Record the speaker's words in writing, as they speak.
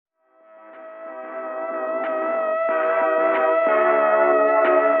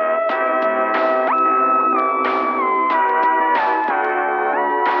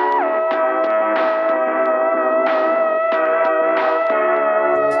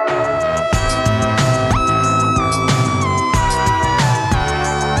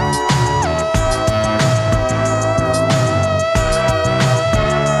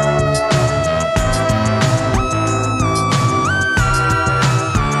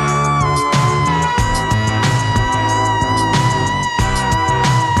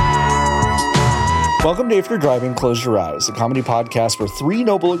Welcome to If You're Driving, Close Your Eyes, a comedy podcast where three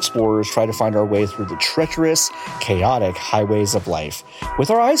noble explorers try to find our way through the treacherous, chaotic highways of life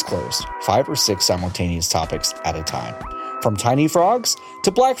with our eyes closed, 5 or 6 simultaneous topics at a time. From tiny frogs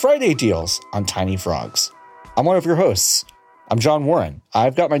to Black Friday deals on tiny frogs. I'm one of your hosts. I'm John Warren.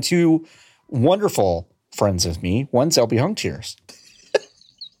 I've got my 2 wonderful friends with me. One's LB Hung Tears.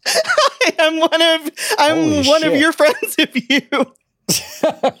 I'm one of your friends of you.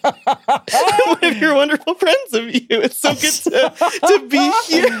 One of your wonderful friends of you. It's so good to be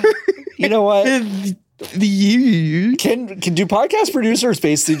here. You know what? You Can do podcast producers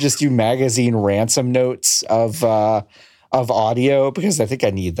basically just do magazine ransom notes of audio? Because I think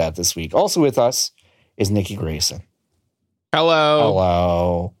I need that this week. Also with us is Nikki Grayson.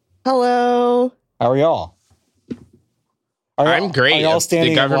 Hello. Hello. How are y'all? I'm great. Are y'all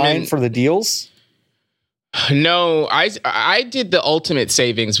standing in line for the deals? No, I did the ultimate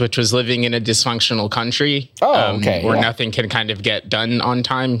savings, which was living in a dysfunctional country. Where nothing can kind of get done on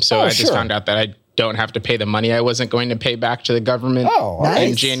time. So I just found out that I don't have to pay the money I wasn't going to pay back to the government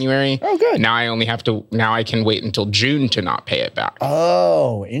in January. Oh, good. Now I can wait until June to not pay it back.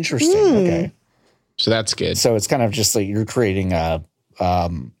 Oh, interesting. Okay. So that's good. So it's kind of just like you're creating a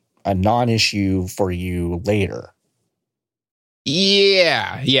non-issue for you later.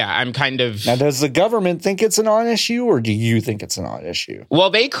 Yeah. I'm kind of... Now, does the government think it's a non-issue, or do you think it's a non-issue?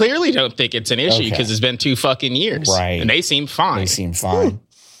 Well, they clearly don't think it's an issue because it's been 2 fucking years. Right. And they seem fine.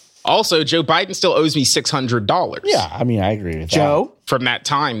 Also, Joe Biden still owes me $600. Yeah, I mean, I agree with Joe? that. From that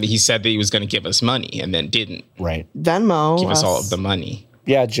time that he said that he was going to give us money and then didn't. Right. Venmo. Give us all of the money.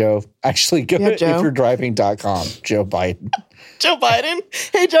 Yeah, Joe. Actually, go to ifyou'redriving.com. Joe Biden. Joe Biden?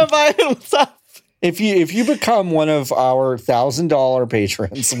 Hey, Joe Biden, what's up? If you become one of our $1,000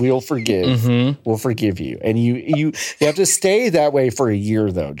 patrons, we'll forgive. Mm-hmm. We'll forgive you, and you have to stay that way for a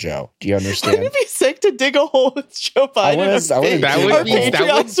year, though, Joe. Do you understand? Wouldn't it be sick to dig a hole with Joe Biden? That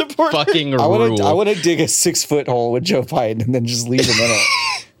would fucking rule. I want to dig a 6-foot hole with Joe Biden and then just leave him in it.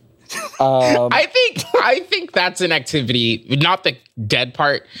 I think that's an activity, not the dead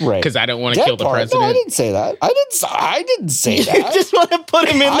part, right? Because I don't want to kill the president. No, I didn't say that. I didn't say that. You just want to put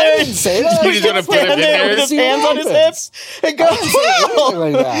him in there. I didn't say that. You just want to put him in there with his hands on his hips and go,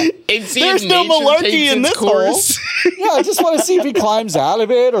 like that. There's no malarkey in this course. Yeah, I just want to see if he climbs out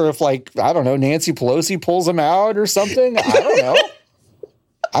of it, or if, like, I don't know, Nancy Pelosi pulls him out or something. I don't know.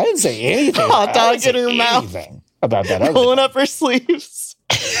 I didn't say anything. Hot dog in her mouth about that. Pulling up her sleeves.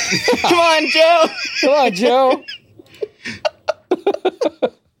 Come on, Joe. Come on, Joe.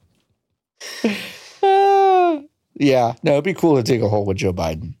 Yeah, no, it'd be cool to dig a hole with Joe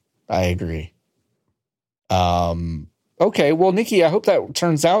Biden. I agree. Okay, well, Nikki, I hope that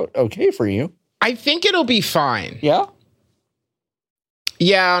turns out okay for you. I think it'll be fine. Yeah?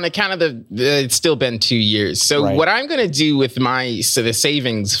 Yeah, on account of it's still been 2 years. So what I'm going to do with the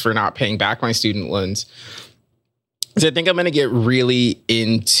savings for not paying back my student loans is I think I'm going to get really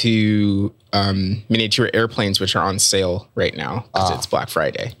into miniature airplanes, which are on sale right now because it's Black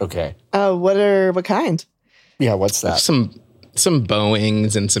Friday. Okay. What kind? Yeah, what's that? Some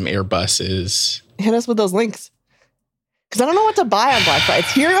Boeings and some Airbuses. Hit us with those links. Because I don't know what to buy on Black Friday.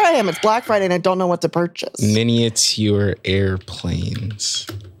 Here I am. It's Black Friday and I don't know what to purchase. Miniature airplanes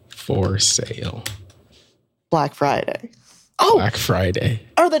for sale. Black Friday. Oh, Black Friday.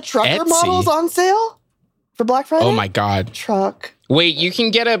 Are the trucker models on sale for Black Friday? Oh my God. Truck. Wait, you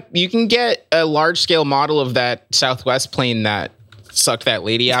can get a large scale model of that Southwest plane that sucked that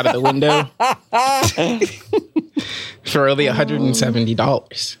lady out of the window for only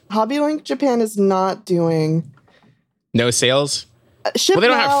 $170. Hobby Link Japan is not doing no sales. Well, they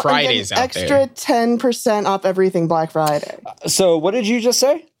don't have Fridays out there. Extra 10% off everything Black Friday. So what did you just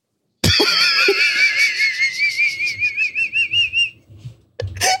say?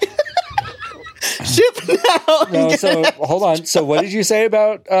 Ship now. No, so hold on. So what did you say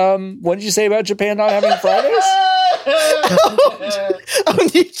about Japan not having Fridays?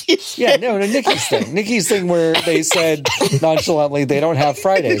 Nikki's yeah, no, Nikki's thing. Nikki's thing where they said nonchalantly they don't have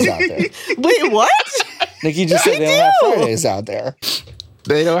Fridays out there. Wait, what? Nikki just said they don't have Fridays out there.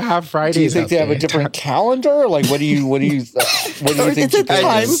 They don't have Fridays. Do you think they have a different calendar? Like, what do you think? Is it a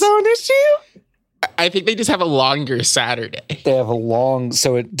time zone issue? I think they just have a longer Saturday. They have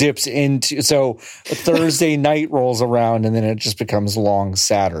so it dips into, so Thursday night rolls around and then it just becomes long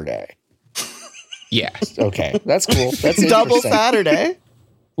Saturday. Yeah. Okay. That's cool. That's double Saturday.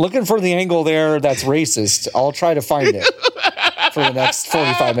 Looking for the angle there that's racist. I'll try to find it for the next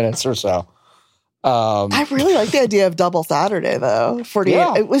 45 minutes or so. I really like the idea of double Saturday, though. 48.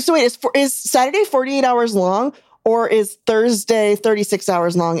 Yeah. So wait, is Saturday 48 hours long, or is Thursday 36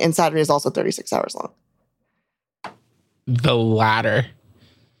 hours long and Saturday is also 36 hours long? The latter.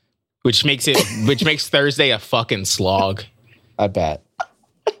 Which makes Thursday a fucking slog. I bet.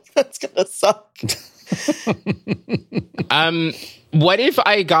 That's gonna suck. What if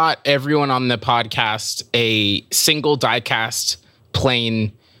I got everyone on the podcast a single diecast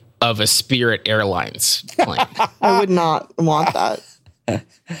plane of a Spirit Airlines plane? I would not want that.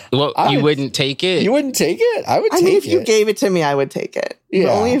 Well, you wouldn't take it? You wouldn't take it? I would take it. If you gave it to me, I would take it. Yeah.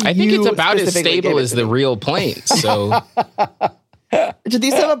 Only if I think you it's about as specifically stable gave it as to the me. real plane. So Did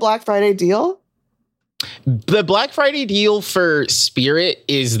these have a Black Friday deal? the Black Friday deal for Spirit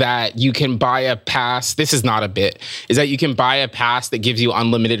is that you can buy a pass. This is not a bit. Is that you can buy a pass that gives you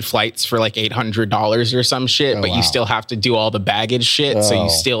unlimited flights for like $800 or some shit, but you still have to do all the baggage shit. So you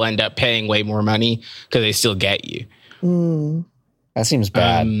still end up paying way more money because they still get you. That seems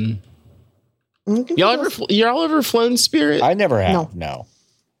bad. Y'all ever flown Spirit? I never have. No.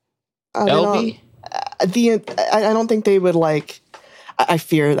 LB? I don't think they would like. I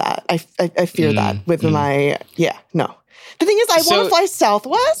fear that. I fear that with my no. The thing is, I want to fly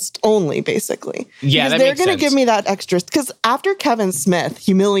Southwest only, basically. Yeah, because they're going to give me that extra. Because after Kevin Smith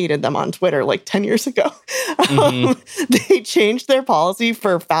humiliated them on Twitter like 10 years ago, they changed their policy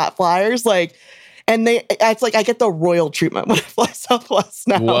for fat flyers. And it's like I get the royal treatment when I fly Southwest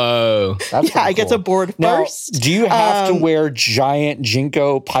now. Whoa. That's I get to board first. Now, do you have to wear giant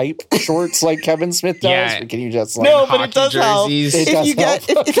Jinko pipe shorts like Kevin Smith does? Yeah. Or can you just No, but it does jerseys. help.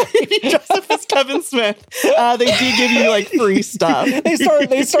 If you dress up as Kevin Smith, they do give you like free stuff.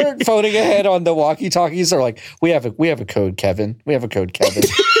 They start phoning ahead on the walkie-talkies. They're like, we have a code, Kevin. We have a code, Kevin.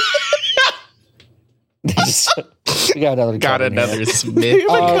 We got another Smith. We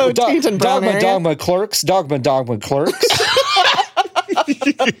have a code, Teton Brown area. Dogma clerks.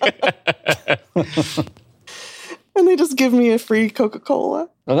 And they just give me a free Coca-Cola.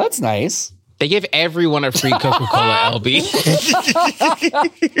 Oh, that's nice. They give everyone a free Coca-Cola, LB.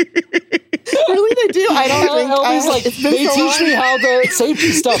 Really, they do? I don't think. LB's like, they teach me how the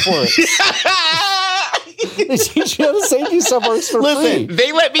safety stuff works. They teach you how the safety stuff works for free.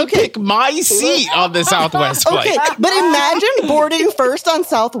 They let me pick my seat on the Southwest flight. Okay, but imagine boarding first on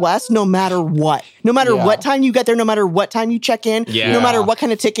Southwest no matter what. No matter what time you get there, no matter what time you check in, no matter what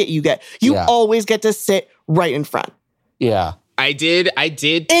kind of ticket you get. You always get to sit right in front. Yeah. I did. And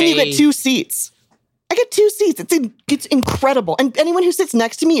you get 2 seats. I get 2 seats. It's incredible. And anyone who sits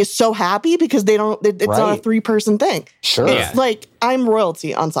next to me is so happy because it's not a 3-person thing. Sure. It's like I'm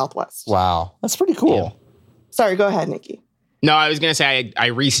royalty on Southwest. Wow. That's pretty cool. Yeah. Sorry, go ahead, Nikki. No, I was going to say I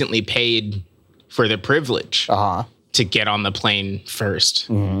recently paid for the privilege to get on the plane first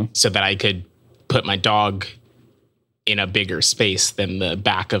so that I could put my dog in a bigger space than the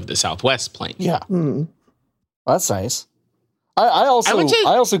back of the Southwest plane. Yeah. That's nice. I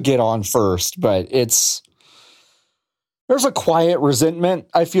also get on first, but there's a quiet resentment,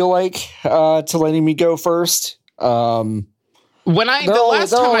 I feel like, to letting me go first. They're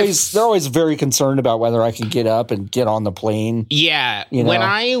always very concerned about whether I can get up and get on the plane. Yeah. When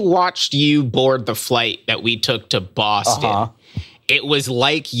I watched you board the flight that we took to Boston, it was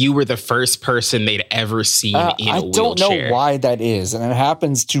like you were the first person they'd ever seen in a wheelchair. I don't know why that is, and it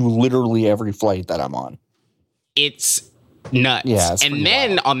happens to literally every flight that I'm on. It's nuts. Yeah, and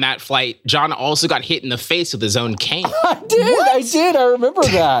then on that flight, John also got hit in the face with his own cane. I did. I remember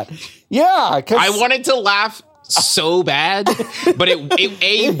that. Yeah. I wanted to laugh so bad, but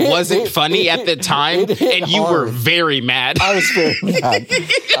it wasn't funny at the time, and you were very mad. I was very mad.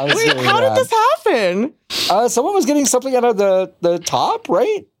 How did this happen? Someone was getting something out of the top,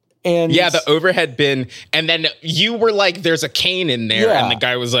 right? And the overhead bin, and then you were like, there's a cane in there, and the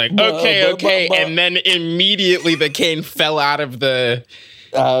guy was like, okay, and then immediately the cane fell out of the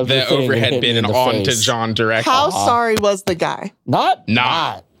overhead bin and onto John directly. How sorry was the guy? Not.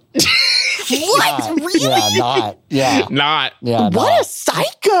 What? Really? Not. What a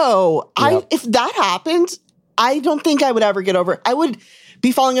psycho. Yep. If that happened, I don't think I would ever get over it. I would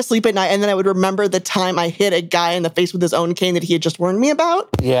be falling asleep at night, and then I would remember the time I hit a guy in the face with his own cane that he had just warned me about.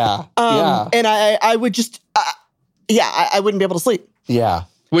 Yeah. And I would just, I wouldn't be able to sleep. Yeah.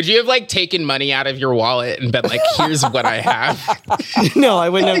 Would you have taken money out of your wallet and been like, here's what I have? No, I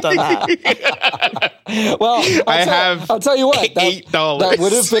wouldn't have done that. Well, I'll tell you what, $8. That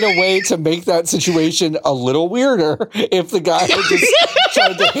would have been a way to make that situation a little weirder if the guy had just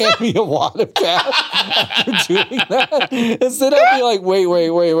tried to hand me a wad of cash after doing that. Instead, I'd be like, wait.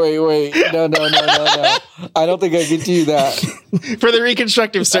 No. I don't think I can do that. For the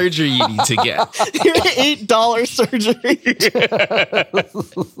reconstructive surgery you need to get. Your $8 surgery.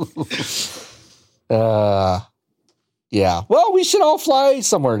 Yeah. Well, we should all fly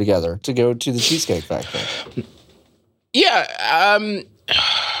somewhere together to go to the Cheesecake Factory. Yeah.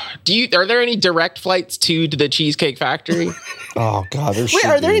 Are there any direct flights to the Cheesecake Factory? Oh God, Wait,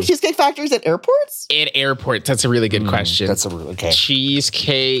 are there any Cheesecake Factories at airports? At airports, that's a really good question. That's a really okay.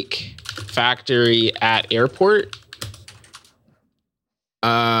 Cheesecake Factory at airport.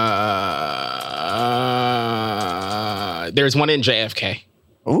 There's one in JFK.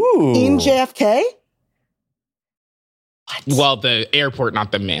 Ooh, in JFK. What? Well, the airport,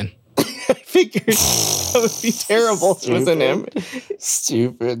 not the man. I figured that would be terrible if it was in him.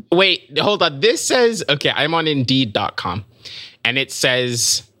 Stupid. Wait, hold on. This says, okay, I'm on Indeed.com, and it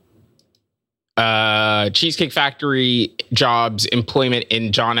says Cheesecake Factory jobs, employment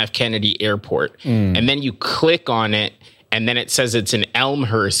in John F. Kennedy Airport. And then you click on it, and then it says it's in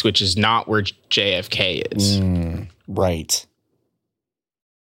Elmhurst, which is not where JFK is. Right.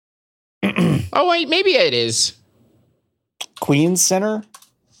 Oh, wait, maybe it is. Queens Center?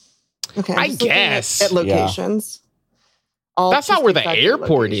 Okay, I guess. At locations. Yeah. That's not where the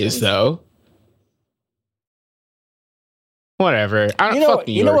airport is, though. Whatever. I don't fuck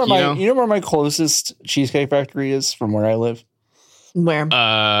New York, you know where my closest Cheesecake Factory is from where I live? Where?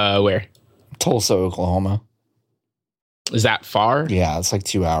 Where? Tulsa, Oklahoma. Is that far? Yeah, it's like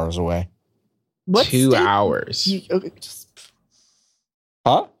 2 hours away. What 2 hours?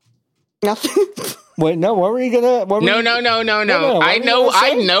 Huh? Nothing. Wait, no. What were you gonna? No. I know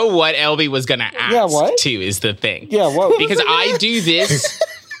what Elby was gonna ask. Yeah, what? Too is the thing. Yeah, what? Because I do this.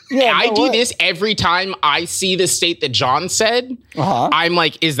 This every time I see the state that John said. I'm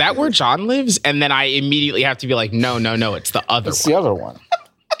like, is that where John lives? And then I immediately have to be like, no, it's the other one. It's the other one.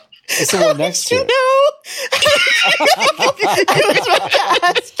 It's the one next to it.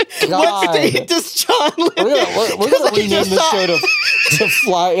 What state does John live in? We're gonna rename the show to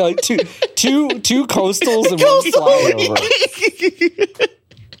fly like two coastals and one flyover.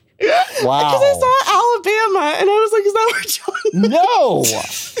 Wow. Because I saw Alabama and I was like, is that where John lives? No,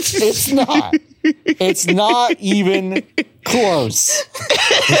 it's not. It's not even close.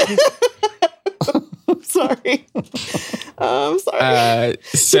 Sorry. I'm sorry. I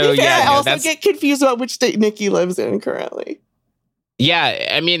also get confused about which state Nikki lives in currently. Yeah,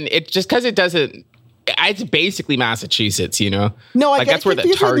 I mean, it's just because it doesn't. It's basically Massachusetts, you know. No, I like get that's where the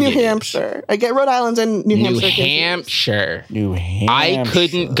confused with target New Hampshire. is. I get Rhode Island and New Hampshire. New Hampshire. I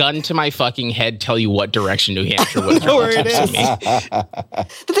couldn't, gun to my fucking head, tell you what direction New Hampshire was. Know where it is. The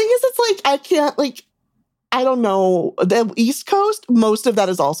thing is, it's like I can't like. I don't know. The East Coast, most of that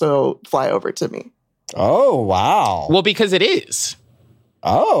is also flyover to me. Oh, wow. Well, because it is.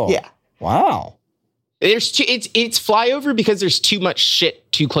 Oh. Yeah. Wow. It's flyover because there's too much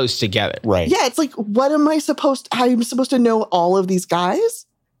shit too close together. Right. Yeah, it's like, what am I supposed to, I'm supposed to know all of these guys?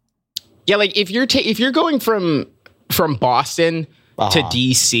 Yeah, like if you're going from Boston to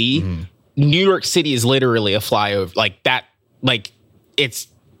DC, New York City is literally a flyover. Like that, like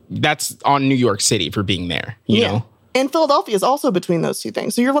that's on New York City for being there, you know? And Philadelphia is also between those two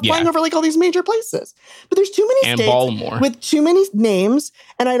things. So you're flying over like all these major places. But there's too many states Baltimore with too many names,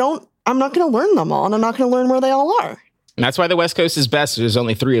 and I'm not going to learn them all, and I'm not going to learn where they all are. And that's why the West Coast is best. There's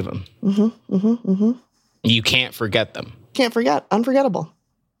only 3 of them. You can't forget them. Can't forget. Unforgettable.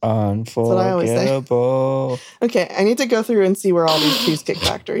 That's what I always say. Okay, I need to go through and see where all these Cheesecake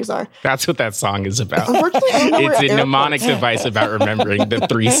Factories are. That's what that song is about. Unfortunately, it's a mnemonic device about remembering the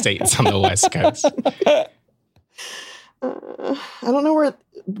 3 states on the West Coast. I don't know where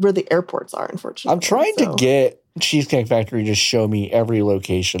the airports are, unfortunately. I'm trying to get Cheesecake Factory to show me every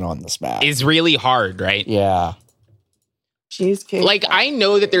location on this map. It's really hard, right? Yeah. Cheesecake. Like, I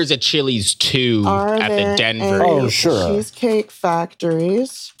know that there's a Chili's too at the Denver. Oh, sure. Cheesecake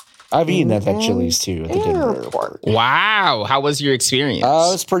Factories. I've eaten at that Chili's too at the Denver airport. Wow. How was your experience?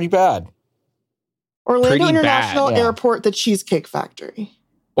 It's pretty bad. Orlando International Airport, the Cheesecake Factory.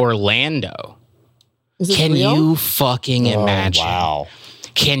 Orlando. Can you fucking imagine? Wow.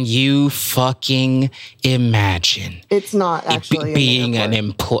 Can you fucking imagine? It's not actually being an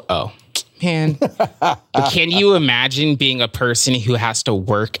employee. Oh, man. But can you imagine being a person who has to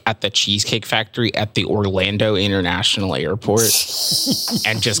work at the Cheesecake Factory at the Orlando International Airport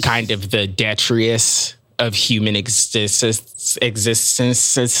and just kind of the detritus of human existences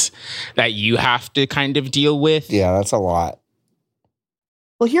that you have to kind of deal with? Yeah, that's a lot.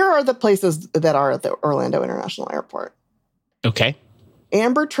 Well, here are the places that are at the Orlando International Airport. Okay.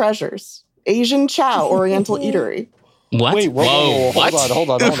 Amber Treasures, Asian Chow Oriental Eatery. What? Wait, whoa, what?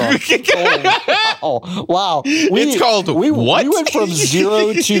 Hold on. Oh, wow. It's called what? We went from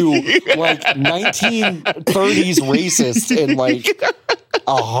 0 to like 1930s racist in like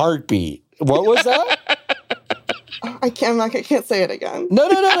a heartbeat. What was that? I can't say it again. No.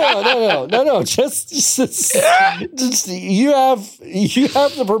 Just you have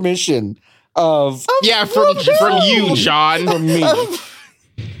the permission of from you, John. From me.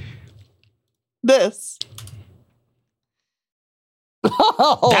 This.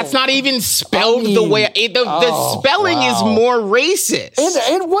 That's not even spelled the way the spelling is more racist.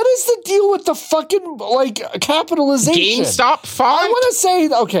 And what is the deal with the fucking capitalization? GameStop font. I want to say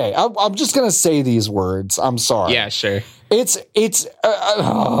I'm just gonna say these words. I'm sorry. Yeah, sure. It's okay.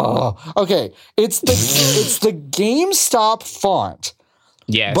 It's the GameStop font.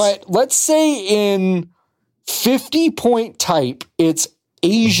 Yes, but let's say in 50-point type, it's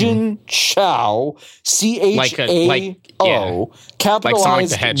Asian Chow, CHAO,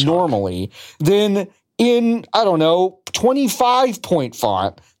 capitalized normally. Then in, 25-point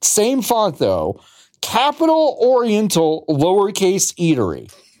font, same font though, Capital Oriental lowercase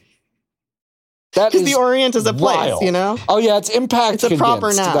eatery. That is the Orient is a place, wild. you know? Oh yeah, it's impact It's a condensed.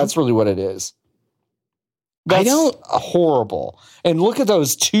 proper noun. That's really what it is. That's horrible. And look at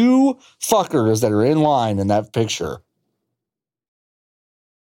those two fuckers that are in line in that picture.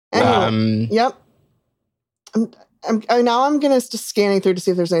 Anyway, yep. I'm gonna just scanning through to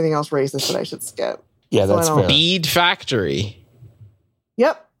see if there's anything else racist that I should skip. Yeah, that's fair. Bead factory.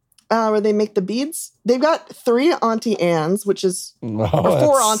 Yep. Where they make the beads. They've got 3 Auntie Anne's, which is or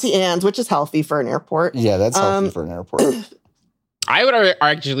 4 Auntie Anne's, which is healthy for an airport. Yeah, that's healthy for an airport. I would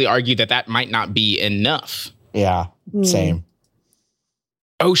actually argue that might not be enough. Yeah, same.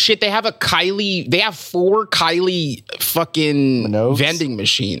 Oh shit, they have 4 Kylie fucking Minogues? vending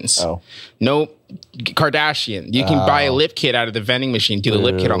machines. Oh. Nope. Kardashian. You can buy a lip kit out of the vending machine, do the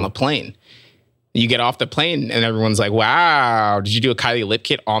lip kit on the plane. You get off the plane and everyone's like, wow, did you do a Kylie lip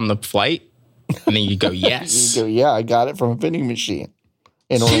kit on the flight? And then you go, yes. You go, yeah, I got it from a vending machine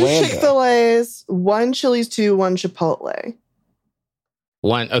in Orlando. 2 Chick-fil-A's, 1 Chili's, 2, 1 Chipotle.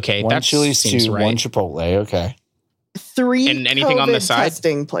 One Chili's, 2, right. 1 Chipotle, okay. 3 and anything COVID on the side?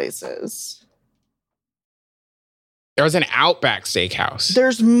 testing places. There was an Outback Steakhouse.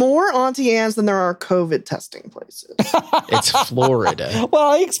 There's more Auntie Anne's than there are COVID testing places. It's Florida.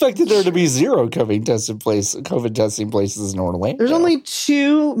 Well, I expected there to be 0 COVID testing places in Orlando. There's only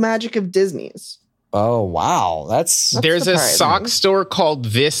 2 Magic of Disney's. Oh, wow. That's There's surprising. a sock store called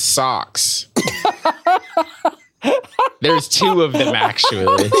This Socks. There's 2 of them,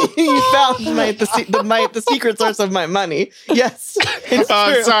 actually. You found the secret source of my money. Yes, it's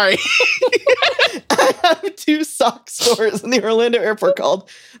true. Sorry. I have 2 sock stores in the Orlando airport called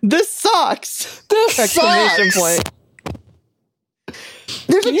This Socks! This Exclamation point.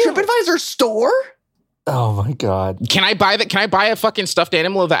 There's a TripAdvisor store? Oh my God. Can I buy a fucking stuffed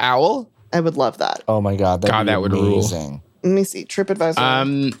animal of the owl? I would love that. Oh my God. That would amazing. Let me see.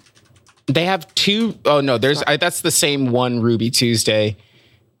 TripAdvisor. They have 2. Oh no, that's the same one Ruby Tuesday,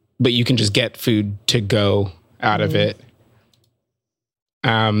 but you can just get food to go out of it.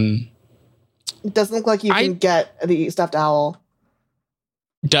 It doesn't look like you can get the stuffed owl.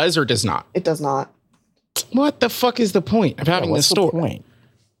 Does or does not? It does not. What the fuck is the point of having this store? Point?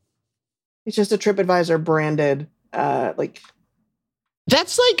 It's just a TripAdvisor branded, That's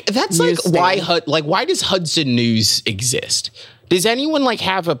why does Hudson News exist? Does anyone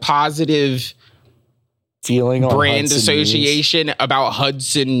have a positive feeling on brand Hudson association News? About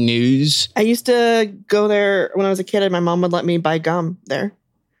Hudson News? I used to go there when I was a kid, and my mom would let me buy gum there.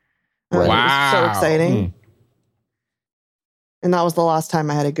 Wow. It was so exciting. And that was the last time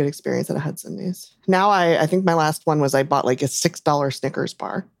I had a good experience at a Hudson News. Now I think my last one was I bought a $6 Snickers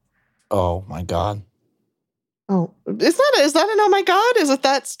bar. Oh my God. Oh, is that an oh my God? Is it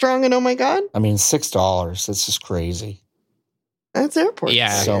that strong an oh my God? I mean, $6. That's just crazy. That's airport. Yeah,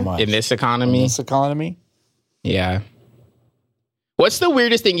 so much. In this economy. Yeah. What's the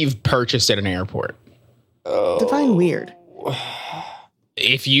weirdest thing you've purchased at an airport? Define weird.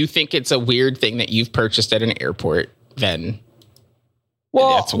 If you think it's a weird thing that you've purchased at an airport, then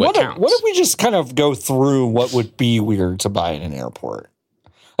that's what counts. What if we just kind of go through what would be weird to buy at an airport?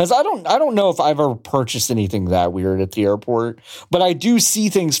 Because I don't know if I've ever purchased anything that weird at the airport, but I do see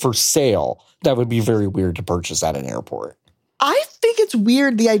things for sale that would be very weird to purchase at an airport. I think it's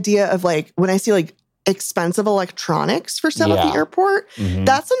weird, the idea of when I see expensive electronics for sale at the airport. Mm-hmm.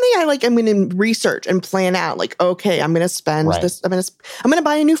 That's something I'm going to research and plan out. Okay, I'm going to spend this. I'm going to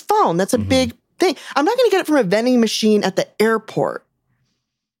buy a new phone. That's a big thing. I'm not going to get it from a vending machine at the airport.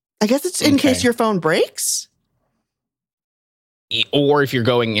 I guess it's in case your phone breaks. Or if you're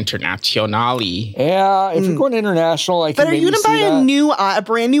going internationally. Yeah, if you're going international, I can. But are you going to buy a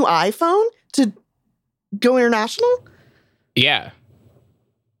brand new iPhone to go international? Yeah.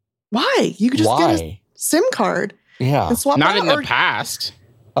 Why? You could just get a SIM card. Yeah. And swap Not out, in the past.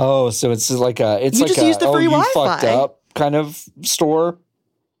 Oh, so it's like a use the free Wi-Fi. Fucked up kind of store.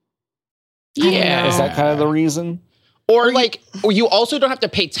 Yeah. Is that kind of the reason? Or like, you also don't have to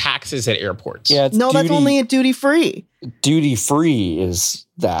pay taxes at airports. Yeah. That's only at duty free. Duty free is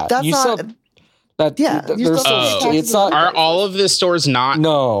that. That's not. It's not. Are all of the stores not?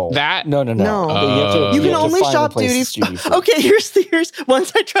 No. That? No. You can only shop duty free. Okay, here's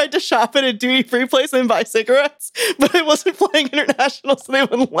once I tried to shop at a duty free place and buy cigarettes, but I wasn't flying international, so they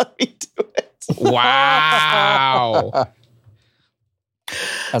wouldn't let me do it. Wow.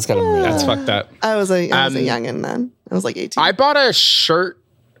 That's kind of weird. That's fucked up. I was a youngin' then. I was like 18. I bought a shirt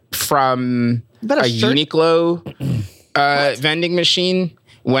from Uniqlo vending machine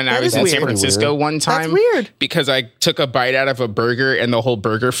when I was in San Francisco one time. That's weird. Because I took a bite out of a burger and the whole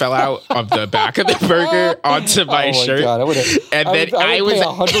burger fell out of the back of the burger onto my shirt. God, I would pay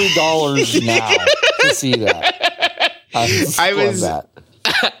 $100 now to see that.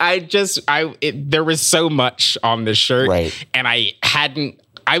 There was so much on this shirt, right. And I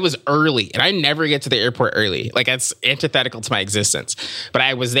was early, and I never get to the airport early. Like, that's antithetical to my existence. But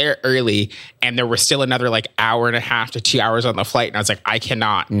I was there early, and there was still another like hour and a half to 2 hours on the flight. And I was like, I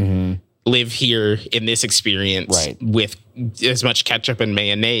cannot live here in this experience with as much ketchup and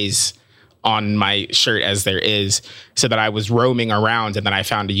mayonnaise on my shirt as there is. So that I was roaming around, and then I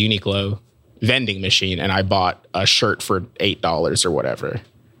found a Uniqlo vending machine, and I bought a shirt for $8 or whatever.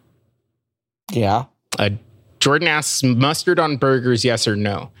 Yeah. Jordan asks, mustard on burgers, yes or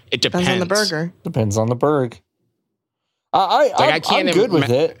no? It depends. On the burger. Depends on the burger. I'm good with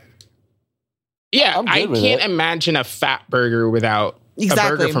it. Yeah, I can't imagine a fat burger without a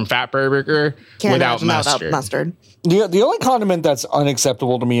burger from Fat Burger without mustard. The only condiment that's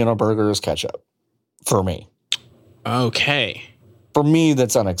unacceptable to me in a burger is ketchup. For me. Okay. For me,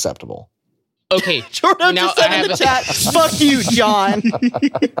 that's unacceptable. Okay. Jordan just said in the chat, fuck you, John.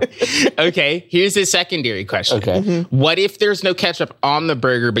 Okay. Here's a secondary question. Okay. What if there's no ketchup on the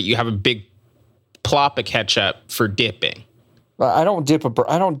burger, but you have a big plop of ketchup for dipping? I don't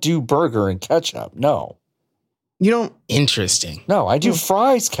do burger in ketchup. No. You don't? Interesting. No, I do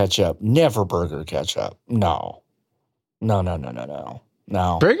fries ketchup, never burger ketchup. No. No.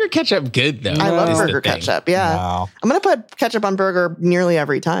 Burger ketchup good, though. I love burger ketchup, yeah. No. I'm going to put ketchup on burger nearly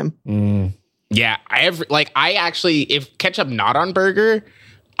every time. Yeah, if ketchup not on burger,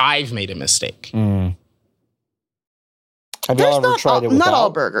 I've made a mistake. Have y'all ever tried it without? Not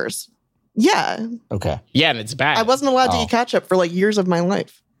all burgers. Yeah. Okay. Yeah, and it's bad. I wasn't allowed to eat ketchup for like years of my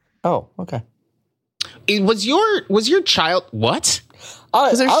life. Oh, okay. Was your child what?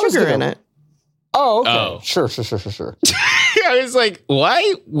 Because there's sugar in it. Oh, okay. Oh. Sure. I was like,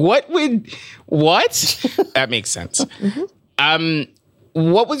 why? What? That makes sense.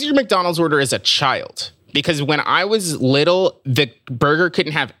 What was your McDonald's order as a child? Because when I was little, the burger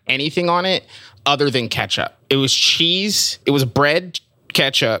couldn't have anything on it other than ketchup. It was cheese. It was bread,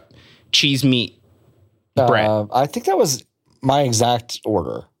 ketchup, cheese, meat, bread. I think that was my exact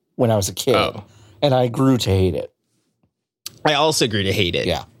order when I was a kid, and I grew to hate it. I also grew to hate it.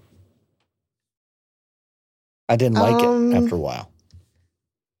 Yeah. I didn't like it after a while.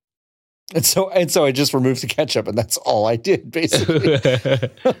 And so I just removed the ketchup, and that's all I did, basically.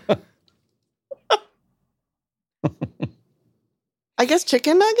 I guess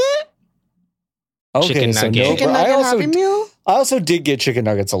chicken nugget? Okay, chicken nugget. No, chicken nugget Happy Meal? I also did get chicken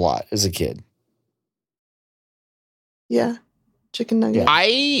nuggets a lot as a kid. Yeah, chicken nugget.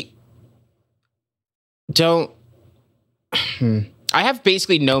 I don't... I have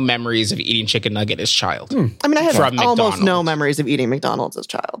basically no memories of eating chicken nugget as a child. I mean, I have almost McDonald's. no memories of eating McDonald's as a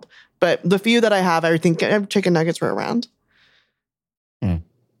child. But the few that I have, I think chicken nuggets were around.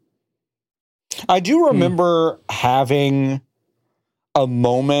 I do remember having a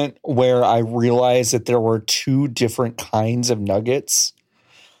moment where I realized that there were two different kinds of nuggets.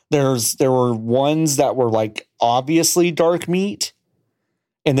 There were ones that were like obviously dark meat,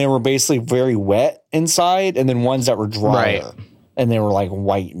 and they were basically very wet inside, and then ones that were drier. Right. And they were like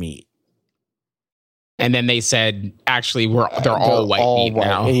white meat. And then they said, actually, they're all white meat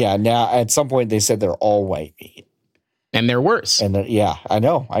now. Yeah, now at some point they said they're all white meat. And they're worse. And yeah, I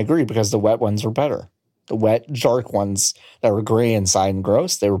know. I agree, because the wet ones are better. The wet, dark ones that were gray inside and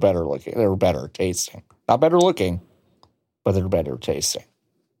gross, they were better looking. They were better tasting. Not better looking, but they're better tasting.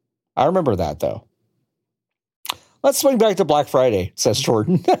 I remember that, though. Let's swing back to Black Friday, says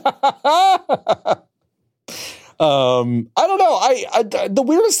Jordan. I don't know. The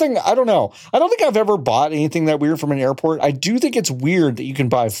weirdest thing, I don't know. I don't think I've ever bought anything that weird from an airport. I do think it's weird that you can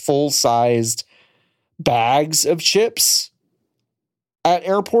buy full-sized bags of chips at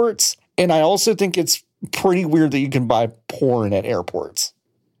airports. And I also think it's pretty weird that you can buy porn at airports.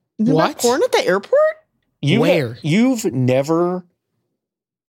 What? Porn at the airport? Where? You've never...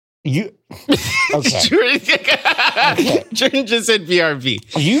 Okay. Jordan just said BRB.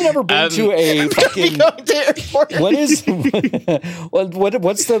 You've never been to a fucking...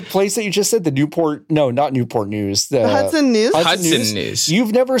 What's the place that you just said? The Newport... No, not Newport News. The Hudson News? Hudson News.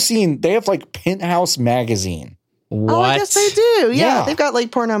 You've never seen... They have like Penthouse magazine. What? Oh, I guess they do. Yeah. They've got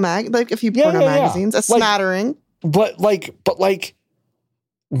like porno like a few porno magazines. A smattering. But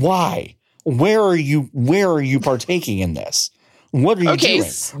why? Where are you partaking in this? What are you doing?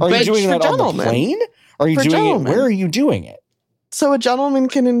 Are you doing that on the plane? Are you doing it? Where are you doing it? So a gentleman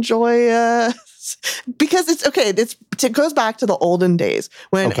can enjoy, because it goes back to the olden days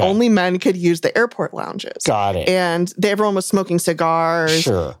when only men could use the airport lounges. Got it. And everyone was smoking cigars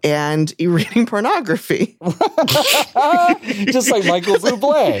and reading pornography. Just like Michael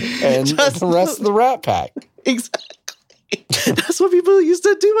Bublé and the rest of the Rat Pack. Exactly. That's what people used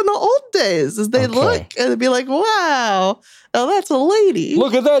to do in the old days, is they'd look and they'd be like, wow, oh, that's a lady.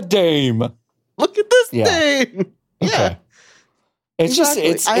 Look at that dame. Look at this dame. Yeah. It's just,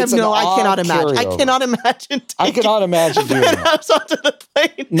 I cannot imagine. I cannot imagine. I cannot imagine doing that. House onto the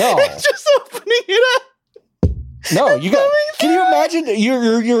plane. No. Just opening it up. No, can you imagine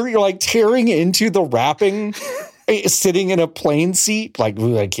you're like tearing into the wrapping, sitting in a plane seat? Like,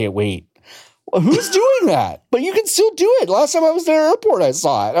 ooh, I can't wait. Who's doing that? But you can still do it. Last time I was at the airport, I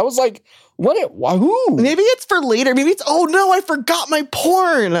saw it. I was like, who? Maybe it's for later. Maybe it's, oh no, I forgot my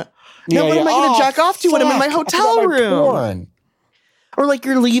porn. Now what am I going to jack off to when I'm in my hotel room? Or like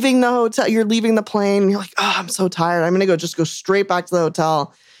you're leaving the hotel, you're leaving the plane, and you're like, oh, I'm so tired. I'm going to go straight back to the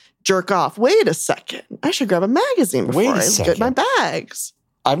hotel, jerk off. Wait a second. I should grab a magazine before I get my bags.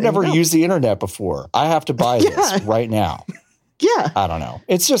 I've never used the internet before. I have to buy this right now. Yeah. I don't know.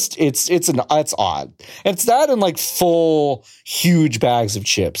 It's just, it's odd. It's that and like full, huge bags of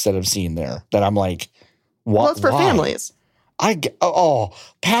chips that I've seen there that I'm like, what? Well, it's for families.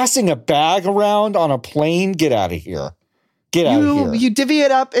 Passing a bag around on a plane? Get out of here. Get out of here. You divvy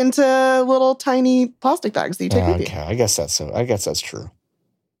it up into little tiny plastic bags that you take with you. Okay. I guess that's true.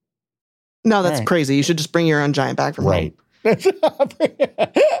 No, that's crazy. You should just bring your own giant bag from home.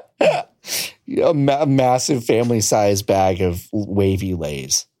 A massive family-sized bag of wavy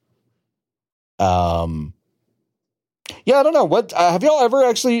Lays. I don't know. What have y'all ever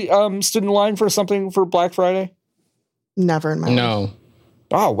actually stood in line for something for Black Friday? Never in my life. No.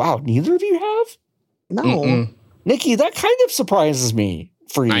 Oh, wow. Neither of you have? No. Mm-mm. Nikki, that kind of surprises me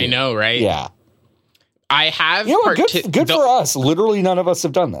for you. I know, right? Yeah. I have. Good for us. Literally none of us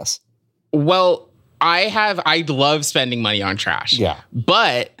have done this. Well, I love spending money on trash. Yeah.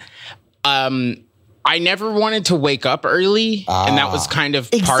 But I never wanted to wake up early, and that was kind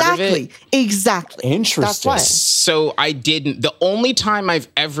of part of it. Exactly. Interesting. That's why. So I didn't. The only time I've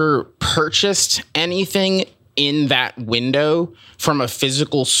ever purchased anything in that window from a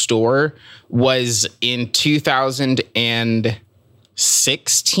physical store was in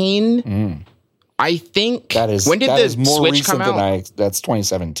 2016. I think. When did the more Switch come out? That's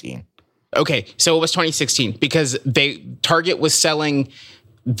 2017. Okay, so it was 2016 because Target was selling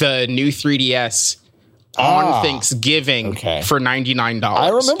the new 3DS on Thanksgiving for $99. I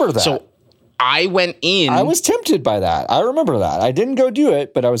remember that. So I went in. I was tempted by that. I remember that. I didn't go do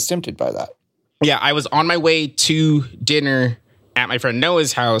it, but I was tempted by that. Yeah, I was on my way to dinner at my friend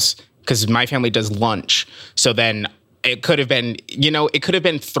Noah's house because my family does lunch. So then it could have been, it could have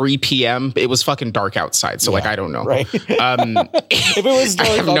been 3 p.m. It was fucking dark outside. So I don't know. Right. If it was dark,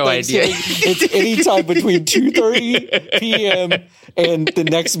 I have no idea. It's any time between 2:30 p.m. and the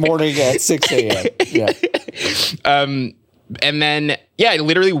next morning at 6 a.m. Yeah. And then, I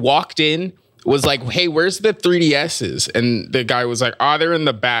literally walked in, was like, hey, where's the 3DSs? And the guy was like, they're in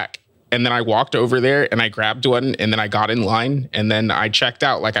the back. And then I walked over there and I grabbed one and then I got in line and then I checked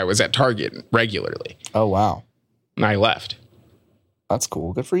out like I was at Target regularly. Oh, wow. And I left. That's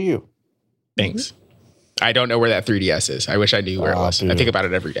cool. Good for you. Thanks. I don't know where that 3DS is. I wish I knew where it was. Dude. I think about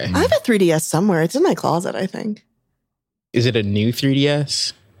it every day. I have a 3DS somewhere. It's in my closet, I think. Is it a new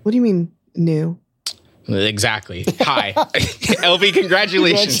 3DS? What do you mean new? Exactly. Hi. LB,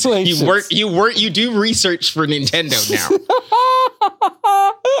 congratulations. You do research for Nintendo now.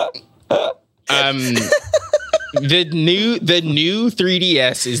 The new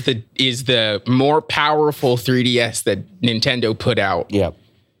 3DS is the more powerful 3DS that Nintendo put out. Yep.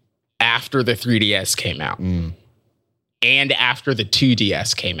 After the 3DS came out. And after the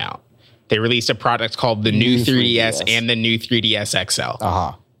 2DS came out. They released a product called the new 3DS and the new 3DS XL.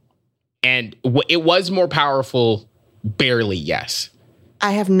 Uh-huh. And it was more powerful, barely, yes.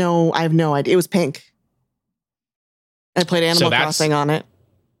 I have no idea. It was pink. I played Animal Crossing on it.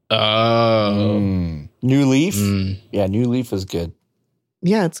 Oh. New Leaf? Yeah, New Leaf is good.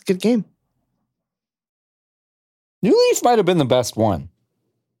 Yeah, it's a good game. New Leaf might have been the best one.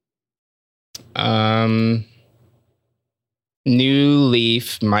 New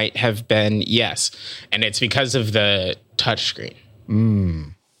Leaf might have been, yes. And it's because of the touchscreen.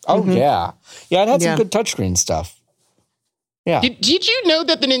 Oh, yeah. Yeah, it had some good touchscreen stuff. Yeah. Did you know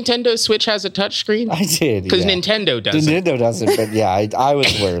that the Nintendo Switch has a touchscreen? I did. Because Nintendo doesn't. Nintendo doesn't, but yeah, I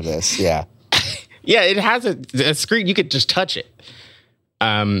was aware of this. Yeah. Yeah, it has a screen. You could just touch it.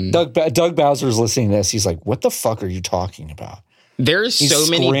 Doug Bowser's listening to this. He's like, what the fuck are you talking about? There's so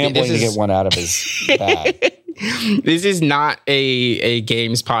many. He's scrambling to get one out of his bag. This is not a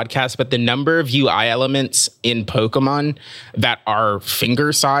games podcast, but the number of UI elements in Pokemon that are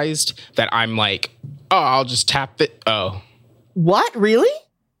finger sized that I'm like, oh, I'll just tap it. Oh. What? Really?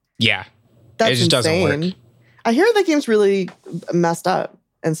 Yeah. That's it just insane. doesn't work. I hear the game's really messed up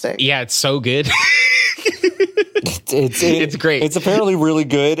and sick. Yeah, it's so good. It's great. It's apparently really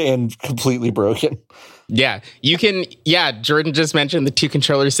good and completely broken. Yeah, you can. Yeah, Jordan just mentioned the two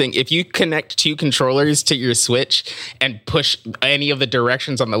controllers thing. If you connect two controllers to your Switch and push any of the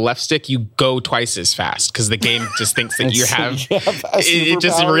directions on the left stick, you go twice as fast because the game just thinks that you have. It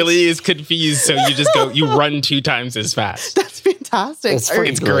just really is confused. So you just you run 2 times as fast. That's fantastic.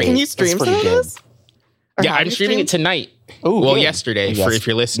 It's great. Can you stream some of this? Yeah, I'm streaming it tonight. Ooh, well, good. yesterday, for if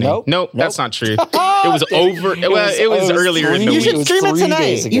you're listening. Nope, that's not true. It was earlier in the week. You should stream it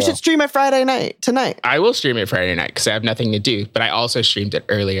tonight. You should stream it Friday night, tonight. I will stream it Friday night because I have nothing to do, but I also streamed it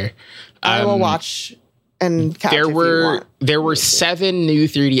earlier. I will watch and catch if you want. There were 7 new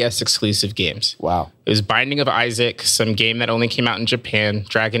 3DS exclusive games. Wow. It was Binding of Isaac, some game that only came out in Japan,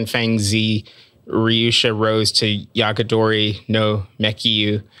 Dragon Fang Z, Ryusha Rose to Yagadori no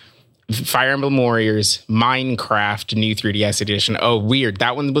Mekiyu, Fire Emblem Warriors, Minecraft, new 3DS edition. Oh, weird.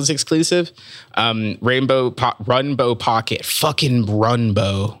 That one was exclusive. Runbow Pocket. Fucking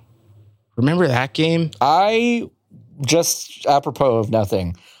Runbow. Remember that game? I, just apropos of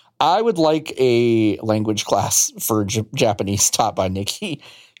nothing, I would like a language class for Japanese taught by Nikki,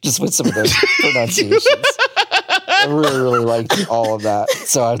 just with some of those pronunciations. I really liked all of that.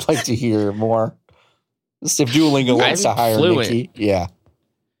 So I'd like to hear more. If Duolingo wants to hire Nikki. Yeah.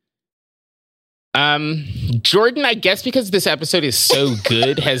 Jordan, I guess because this episode is so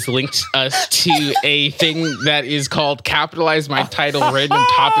good, has linked us to a thing that is called Capitalize My Title Random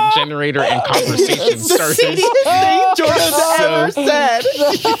Topic Generator and Conversation Starters. Thing Jordan's ever said.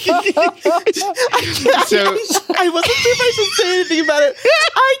 I wasn't sure if I should say anything about it.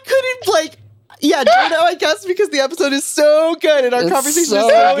 I couldn't yeah, Jordan, I guess because the episode is so good and our conversation is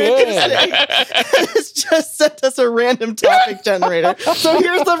so interesting. It's just sent us a random topic generator. So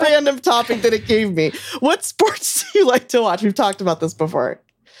here's the random topic that it gave me. What sports do you like to watch? We've talked about this before.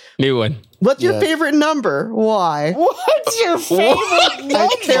 New one. What's your favorite number? Why? What's your favorite number?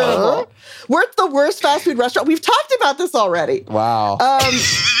 That's terrible. Where's the worst fast food restaurant? We've talked about this already. Wow.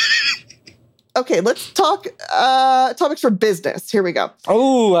 Okay, let's talk topics for business. Here we go.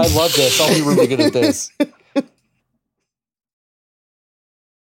 Oh, I love this. I'll be really good at this.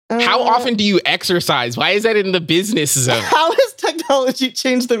 How often do you exercise? Why is that in the business zone? How has technology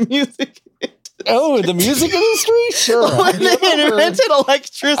changed the music industry? Oh, the music industry? Sure. When they invented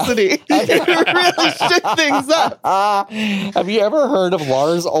electricity, it really shook things up. Have you ever heard of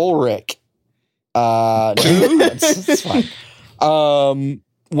Lars Ulrich? No, it's fine.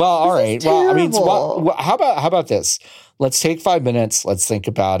 Well, all right. Well, I mean, how about this? Let's take 5 minutes. Let's think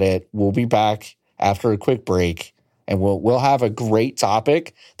about it. We'll be back after a quick break, and we'll have a great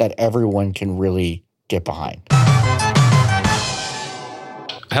topic that everyone can really get behind.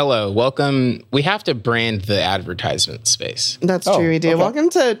 Hello, welcome. We have to brand the advertisement space. That's true. We do. Okay. Welcome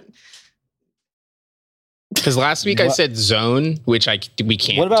to. Because last week I said zone, which we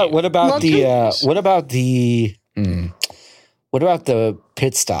can't. What about the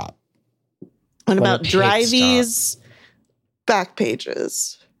pit stop? What about Drivey's back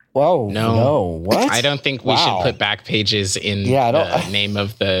pages? Whoa, no. What? I don't think we should put back pages in the name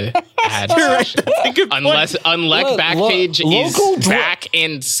of the ad. Right. Unless Backpage is back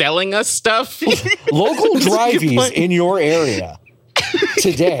and selling us stuff. Local Drivey's in your area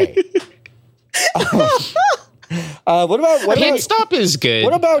today. What pit stop is good.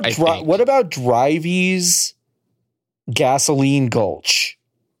 What about Drivey's Gasoline Gulch?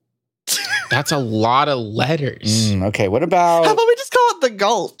 That's a lot of letters. Okay, what about... How about we just call it the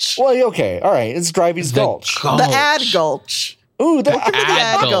Gulch? Well, okay, all right. It's Drivey's Gulch. The ad Gulch. Ooh, the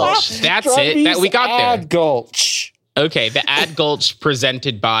ad Gulch. That's Drivey's it. We got there. Ad Gulch. Okay, the ad Gulch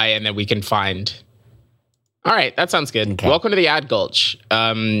presented by, and then we can find... All right, that sounds good. Okay. Welcome to the Ad Gulch.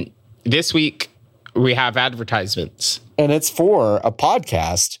 This week, we have advertisements. And it's for a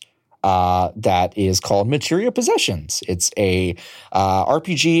podcast that is called Materia Possessions. It's a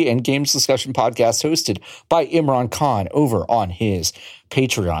RPG and games discussion podcast hosted by Imran Khan over on his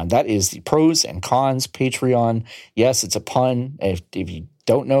Patreon. That is the Pros and Cons Patreon. Yes, it's a pun. If you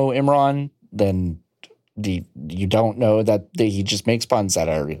don't know Imran, then you don't know that he just makes puns out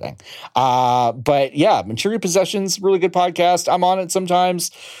of everything. But yeah, Materia Possessions, really good podcast. I'm on it sometimes.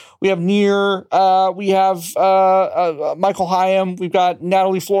 We have Near, we have Michael Hyam, we've got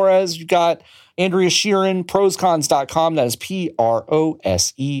Natalie Flores, we've got Andrea Sheeran, proscons.com. That is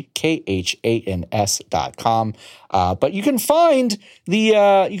prosekans.com. But you can find the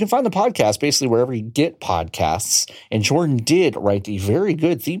podcast basically wherever you get podcasts. And Jordan did write the very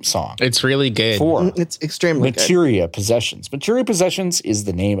good theme song. It's really good. It's extremely Materia Possessions. Materia Possessions is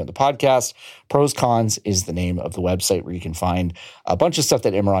the name of the podcast. Pros Cons is the name of the website where you can find a bunch of stuff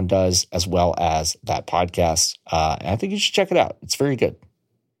that Imran does as well as that podcast. And I think you should check it out. It's very good.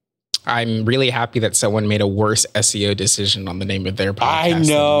 I'm really happy that someone made a worse SEO decision on the name of their podcast. I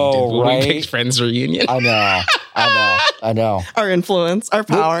know, right? We picked Friends Reunion. I know. Our influence, our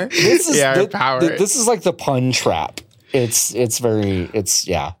power. Our power. This is like the pun trap. It's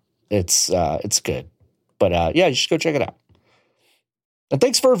good. But you should go check it out. And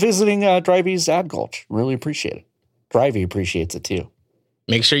thanks for visiting Drivey's Ad Gulch. Really appreciate it. Drivey appreciates it too.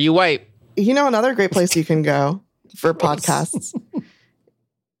 Make sure you wipe. You know, another great place you can go for podcasts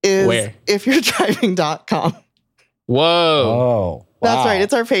is where? ifyou'redriving.com. Whoa. Oh, wow. That's right.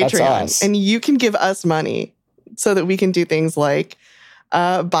 It's our Patreon. And you can give us money so that we can do things like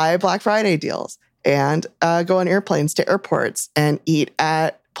buy Black Friday deals and go on airplanes to airports and eat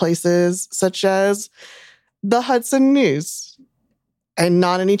at places such as the Hudson News and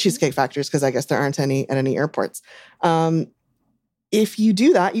not any Cheesecake Factories because I guess there aren't any at any airports. If you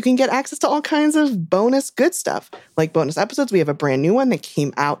do that, you can get access to all kinds of bonus good stuff, like bonus episodes. We have a brand new one that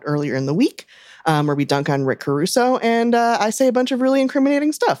came out earlier in the week where we dunk on Rick Caruso, and I say a bunch of really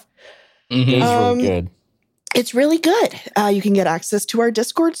incriminating stuff. Mm-hmm. It's really good. It's really good. You can get access to our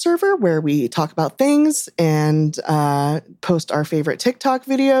Discord server where we talk about things and post our favorite TikTok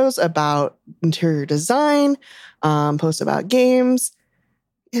videos about interior design, post about games,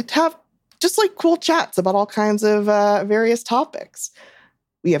 and have just like cool chats about all kinds of various topics.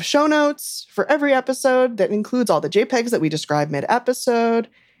 We have show notes for every episode that includes all the JPEGs that we describe mid-episode.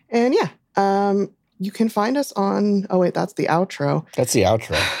 And you can find us on, that's the outro. That's the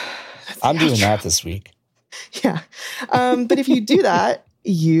outro. I'm doing that this week. Yeah. But if you do that,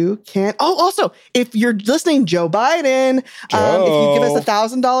 you can. Oh, also, if you're listening, Joe Biden, if you give us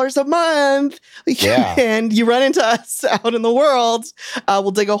 $1,000 a month and you run into us out in the world, we'll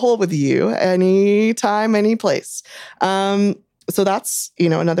dig a hole with you anytime, any place. So that's,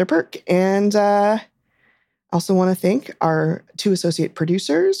 another perk. And I also want to thank our two associate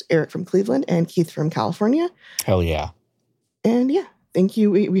producers, Eric from Cleveland and Keith from California. Hell yeah. And thank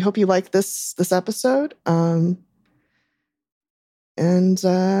you. We hope you like this episode. And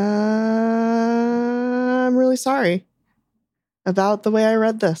I'm really sorry about the way I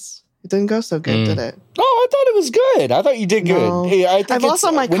read this. It didn't go so good, did it? Oh, I thought it was good. I thought you did good. No. Hey, I've lost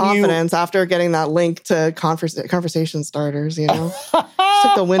all my confidence after getting that link to conversation starters, Just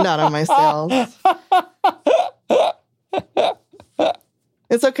took the wind out of my sails.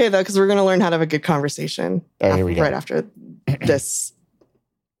 It's okay, though, because we're going to learn how to have a good conversation right after this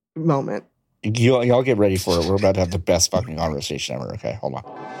moment. Y'all get ready for it. We're about to have the best fucking conversation ever. Okay, hold on.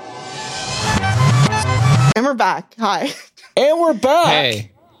 And we're back. Hi. And we're back.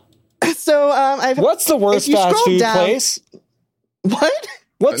 Hey. So, what's the worst fast food place? What?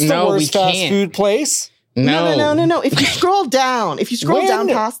 What's the worst fast food place? No. If you scroll down, down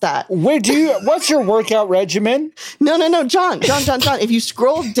past that. What's your workout regimen? No, John. If you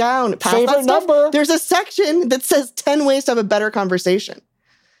scroll down past that stuff, there's a section that says 10 ways to have a better conversation.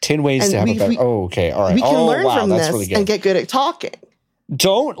 10 ways to have a better... okay, all right. We can learn from this really and get good at talking.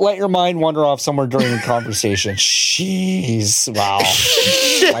 Don't let your mind wander off somewhere during a conversation. Jeez, wow.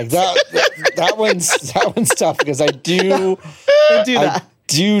 Like that one's tough because I do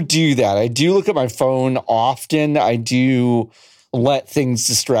that. I do look at my phone often. I do let things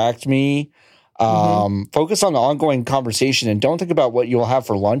distract me. Focus on the ongoing conversation and don't think about what you'll have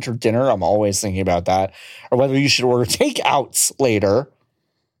for lunch or dinner. I'm always thinking about that. Or whether you should order takeouts later.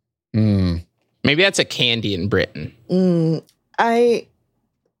 Maybe that's a candy in Britain.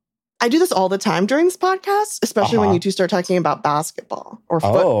 I do this all the time during this podcast, especially when you two start talking about basketball or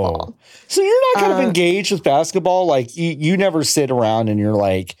football. So you're not kind of engaged with basketball? Like you never sit around and you're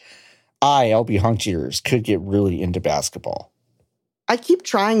like, LB Hunktears, could get really into basketball. I keep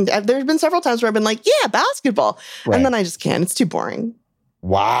trying. There's been several times where I've been like, yeah, basketball. Right. And then I just can't. It's too boring.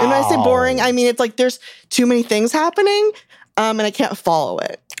 Wow. And when I say boring, I mean, it's like there's too many things happening and I can't follow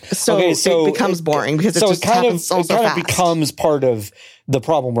it. So it becomes boring because it just happens so fast. It kind of becomes part of the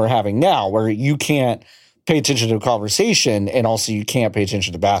problem we're having now, where you can't pay attention to a conversation and also you can't pay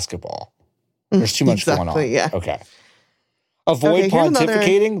attention to basketball. There's too much going on. Yeah. Okay. Avoid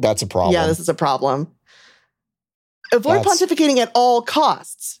pontificating. That's a problem. Yeah, this is a problem. Avoid pontificating at all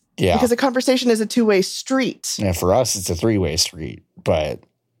costs. Yeah. Because a conversation is a two-way street. Yeah, for us, it's a three-way street, but...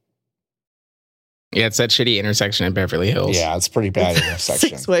 Yeah, it's that shitty intersection in Beverly Hills. Yeah, it's a pretty bad intersection.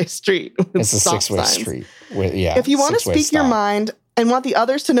 Six-way street. It's a six-way street. If you want to speak your mind and want the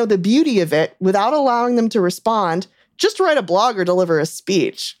others to know the beauty of it without allowing them to respond, just write a blog or deliver a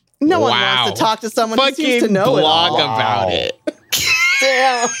speech. No one wants to talk to someone who seems to know it all. Blog about it.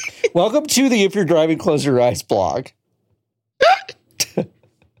 Damn. Welcome to the If You're Driving, Close Your Eyes blog.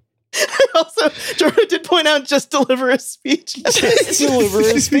 Also, Jordan did point out, just deliver a speech. Just deliver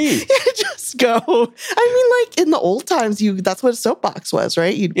a speech. Just go. I mean, like in the old times, that's what a soapbox was,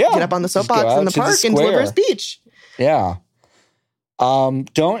 right? You'd get up on the soapbox in the park and deliver a speech. Yeah.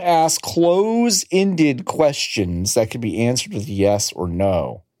 Don't ask close-ended questions that can be answered with yes or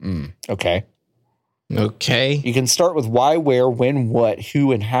no. Okay. Okay. You can start with why, where, when, what,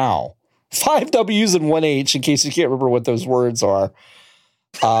 who, and how. 5 W's and 1 H in case you can't remember what those words are.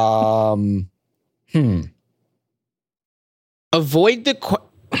 Avoid the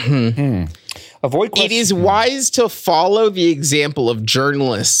avoid questions. It is wise to follow the example of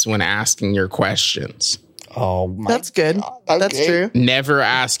journalists when asking your questions. Oh, my That's good. God. Okay. That's true. Never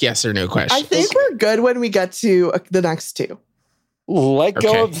ask yes or no questions. I think we're good when we get to the next two. Let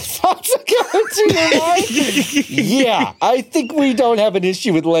go of the thoughts that come into your mind. Yeah, I think we don't have an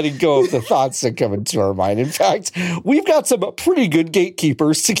issue with letting go of the thoughts that come into our mind. In fact, we've got some pretty good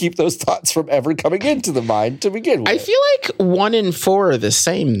gatekeepers to keep those thoughts from ever coming into the mind to begin with. I feel like 1 and 4 are the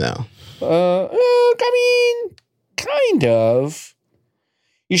same, though. I mean, kind of.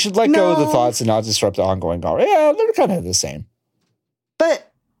 You should let go of the thoughts and not disrupt the ongoing conversation. Yeah, they're kind of the same.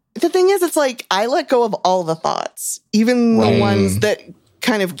 But the thing is, it's like I let go of all the thoughts, even the ones that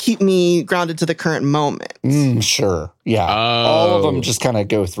kind of keep me grounded to the current moment. Sure. Yeah. All of them just kind of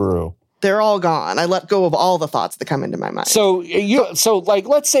go through. They're all gone. I let go of all the thoughts that come into my mind. So like,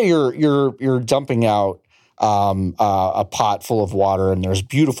 let's say you're dumping out a pot full of water and there's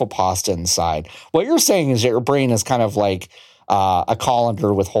beautiful pasta inside. What you're saying is that your brain is kind of like a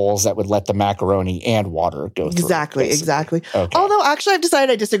colander with holes that would let the macaroni and water go through. Exactly. Okay. Although, actually, I've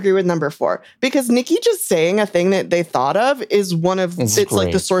decided I disagree with number 4 because Nikki just saying a thing that they thought of is it's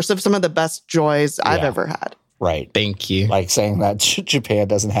like the source of some of the best joys I've ever had. Right. Thank you. Like saying that Japan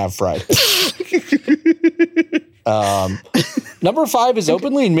doesn't have Fridays. Number 5 is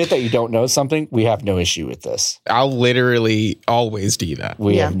openly admit that you don't know something. We have no issue with this. I'll literally always do that.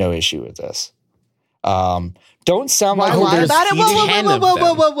 We have no issue with this. Don't sound like lie about it.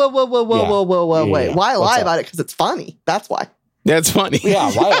 Whoa. Wait. Why lie about it? Because it's funny. That's why. That's funny.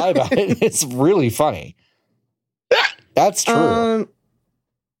 Yeah, why lie about it? It's really funny. That's true.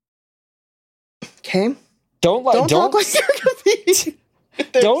 Okay. Don't talk like you're competing.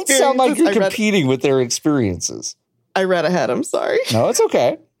 Don't sound like you're competing with their experiences. I read ahead. I'm sorry. No, it's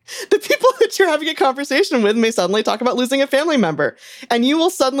okay. The people that you're having a conversation with may suddenly talk about losing a family member, and you will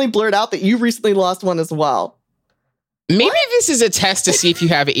suddenly blurt out that you recently lost one as well. Maybe this is a test to see if you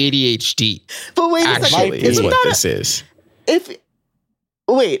have ADHD. But wait a second. Is what this is. If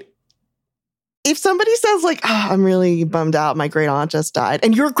somebody says like, I'm really bummed out, my great aunt just died,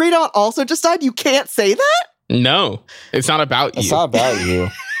 and your great aunt also just died, you can't say that? No, it's not about you. It's not about you.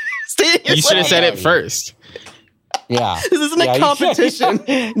 You should have said it first. Yeah. This isn't a competition.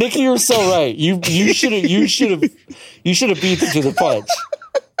 Nikki, you're so right. You should have beat them to the punch.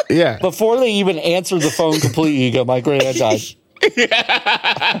 Yeah. Before they even answered the phone completely, you go, my great aunt died.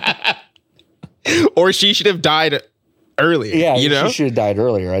 Or she should have died earlier. Yeah, she should have died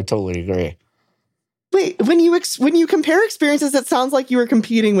earlier. I totally agree. Wait, when you compare experiences, it sounds like you were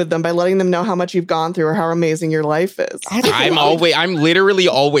competing with them by letting them know how much you've gone through or how amazing your life is. I'm literally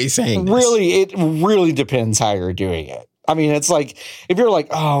always saying this. Really, it really depends how you're doing it. I mean, it's like, if you're like,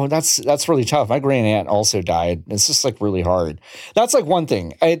 oh, that's really tough. My great aunt also died. It's just like really hard. That's like one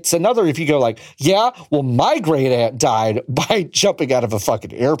thing. It's another if you go like, yeah, well, my great aunt died by jumping out of a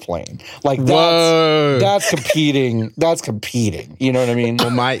fucking airplane. Like that's competing. That's competing. You know what I mean? Well,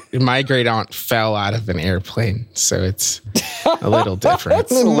 my great aunt fell out of an airplane, so it's a little different.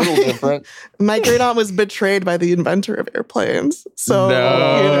 It's a little different. My great aunt was betrayed by the inventor of airplanes. So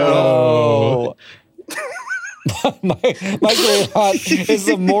no. my great aunt is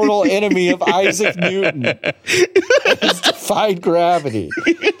the mortal enemy of Isaac Newton. He's defied gravity.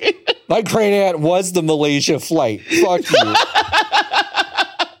 My great aunt was the Malaysia flight. Fuck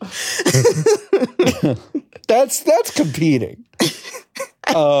you. That's competing.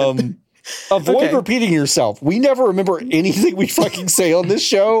 Avoid repeating yourself. We never remember anything we fucking say on this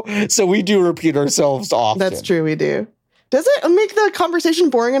show, so we do repeat ourselves often. That's true, we do. Does it make the conversation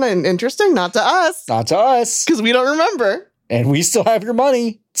boring and interesting? Not to us. Not to us. Because we don't remember. And we still have your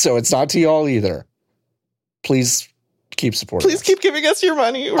money, so it's not to y'all either. Please keep supporting us. Please keep giving us your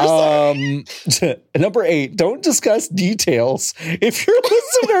money. We're sorry. Number 8, don't discuss details if your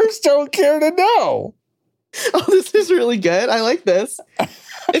listeners don't care to know. Oh, this is really good. I like this.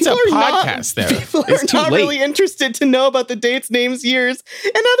 It's a podcast, though. People are not really interested to know about the dates, names, years,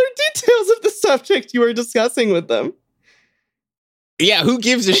 and other details of the subject you are discussing with them. Yeah, who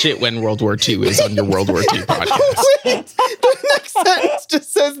gives a shit when World War II is on your World War II podcast? Oh, wait. The next sentence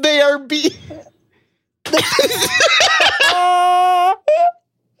just says they are B.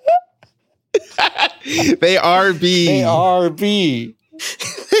 They are B. They are B.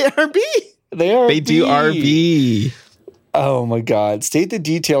 They are B. They do RB. Oh my God. State the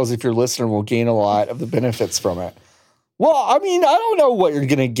details if your listener will gain a lot of the benefits from it. Well, I mean, I don't know what you're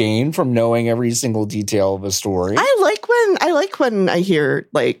going to gain from knowing every single detail of a story. I like when I hear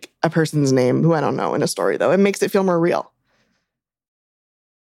like a person's name who I don't know in a story, though. It makes it feel more real.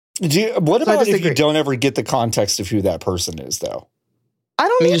 What about if you don't ever get the context of who that person is, though? I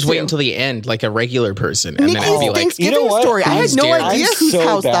don't need just to wait until the end, like a regular person, and Nikki's then I'd be like, Thanksgiving story. I had no idea whose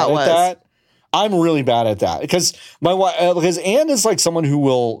house that was. I'm really bad at that because because Anne is like someone who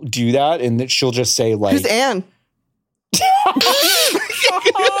will do that, and that she'll just say like, "Who's Anne?"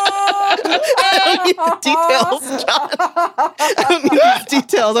 I don't need the details, John. I don't need these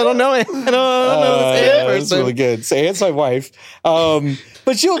details. I don't know it. I don't know this Anne person. That's really good. So Anne's my wife.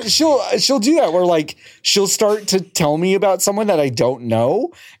 But she'll do that where like she'll start to tell me about someone that I don't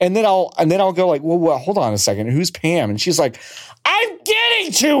know, and then I'll go like, well, hold on a second, who's Pam? And she's like, I'm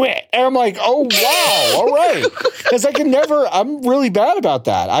getting to it, and I'm like, oh wow, all right, because I'm really bad about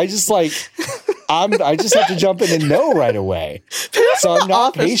that. I just have to jump in and know right away. Pam's so I'm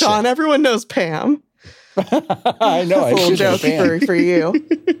not patient. Sean, everyone knows Pam. I know. That's a little joke for you.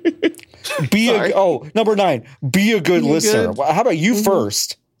 Number 9. Be a good listener. Good. How about you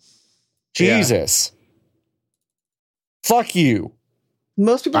first? Jesus. Yeah. Fuck you.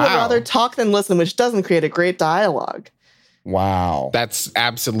 Most people would rather talk than listen, which doesn't create a great dialogue. Wow. That's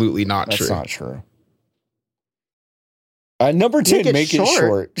absolutely not true. That's not true. Number 10, make it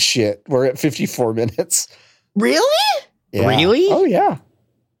short. Shit. We're at 54 minutes. Really? Yeah. Really? Oh, yeah.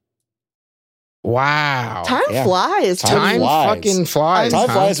 Wow. Time flies. Time fucking flies. Time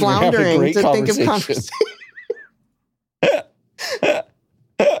flies when you're having a great conversation.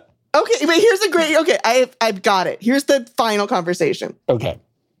 Okay, but here's a great... Okay, I've got it. Here's the final conversation. Okay.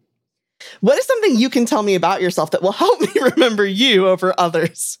 What is something you can tell me about yourself that will help me remember you over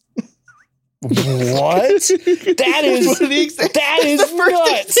others? What? That is nuts.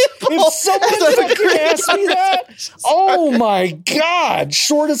 If someone asked me that, oh my God,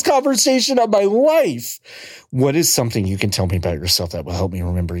 shortest conversation of my life. What is something you can tell me about yourself that will help me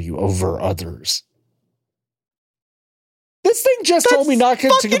remember you over others? This thing just told me not to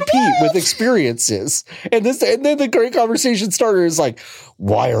compete with experiences. And then the great conversation starter is like,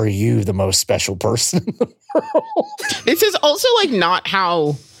 why are you the most special person in the world? This is also like not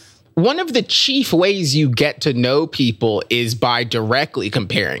how... One of the chief ways you get to know people is by directly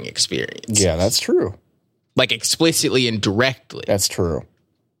comparing experience. Yeah, that's true. Like explicitly and directly. That's true.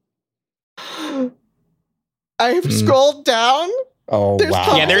 I have scrolled down. Oh,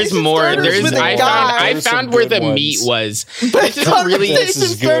 wow. Yeah, there's more. I found where the meat was. But conversation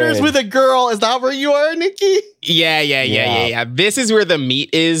starters with a girl. Is that where you are, Nikki? Yeah. This is where the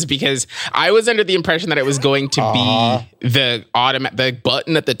meat is, because I was under the impression that it was going to be the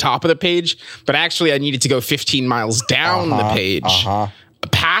button at the top of the page, but actually I needed to go 15 miles down the page,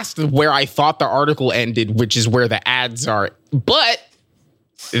 past where I thought the article ended, which is where the ads are. But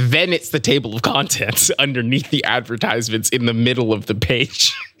then it's the table of contents underneath the advertisements in the middle of the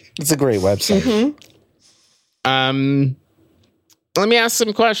page. It's a great website. Mm-hmm. Let me ask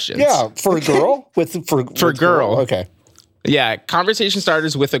some questions. Yeah, for a girl? For a girl. Okay. Yeah, conversation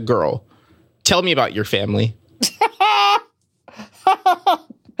starters with a girl. Tell me about your family.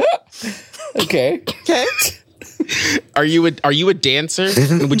 Okay. Are you a dancer?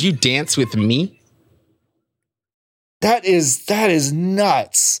 Would you dance with me? That is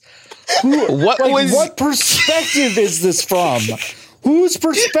nuts. What perspective is this from? Whose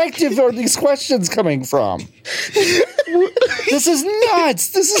perspective are these questions coming from? This is nuts.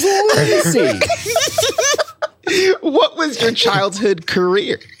 This is lunacy. What was your childhood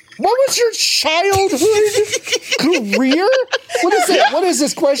career? What was your childhood career? What is it? What is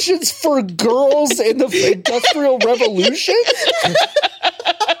this? Questions for girls in the Industrial Revolution?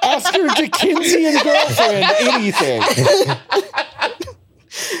 Ask your Dickensian girlfriend anything.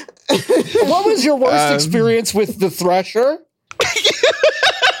 What was your worst experience with the Thresher?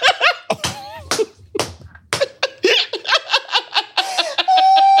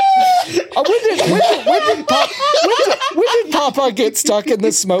 When did Papa get stuck in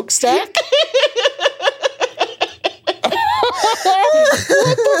the smokestack? What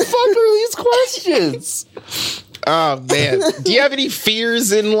the fuck are these questions? Oh, man. Do you have any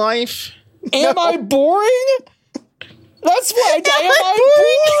fears in life? Am I boring? That's what am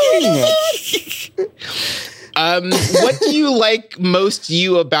I boring? What do you like most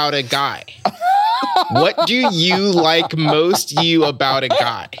you about a guy? What do you like most you about a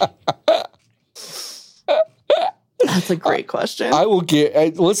guy? That's a great question. I will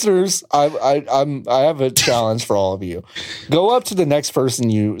get listeners. I have a challenge for all of you. Go up to the next person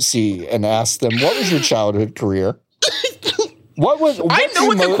you see and ask them, "What was your childhood career?" I know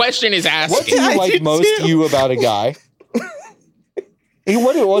what the question is asking. What do you like most you about a guy?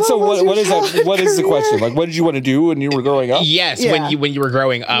 What is that? What is the question? Like, what did you want to do when you were growing up? Yes, when you were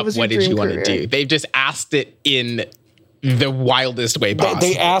growing up, what did you want to do? They've just asked it in the wildest way possible.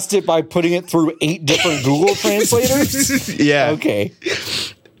 They asked it by putting it through 8 different Google translators? Yeah. Okay.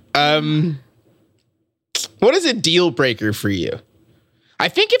 What is a deal breaker for you? I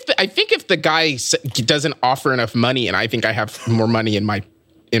think if the guy doesn't offer enough money, and I think I have more money in my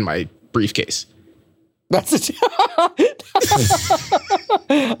briefcase. That's it.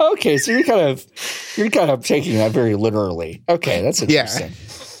 Okay, so you're kind of taking that very literally. Okay, that's interesting. Yeah.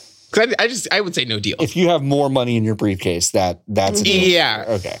 I would say no deal. If you have more money in your briefcase, that's a deal. Yeah.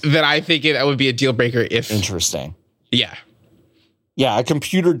 Okay. Then I think that would be a deal breaker. Interesting. Yeah. Yeah, a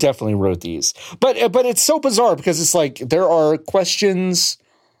computer definitely wrote these, but it's so bizarre because it's like there are questions,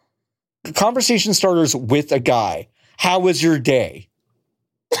 conversation starters with a guy. How was your day?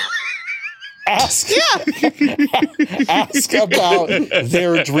 Ask about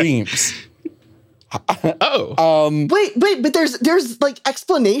their dreams. Wait, but there's like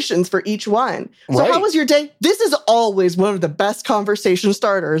explanations for each one. So right. How was your day? This is always one of the best conversation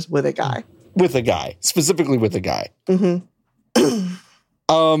starters with a guy. With a guy, specifically with a guy. Mm-hmm.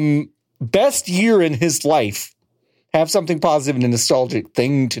 Best year in his life. Have something positive and a nostalgic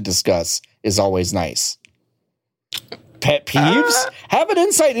thing to discuss is always nice. Pet peeves? Have an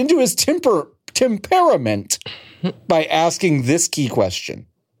insight into his temperament by asking this key question.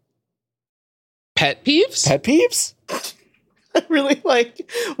 Pet peeves? Pet peeves? I really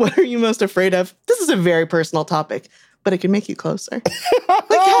like, what are you most afraid of? This is a very personal topic, but it can make you closer. Like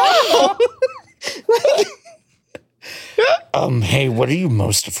how? Hey, what are you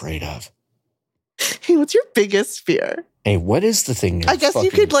most afraid of? Hey, what's your biggest fear? Hey, what is the thing I guess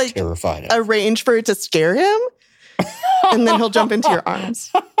you could like terrified of? Arrange for it to scare him, and then he'll jump into your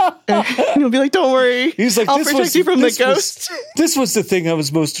arms. And you'll be like, don't worry. He's like, I'll protect you from the ghost. This was the thing I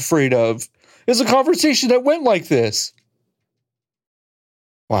was most afraid of. It's a conversation that went like this.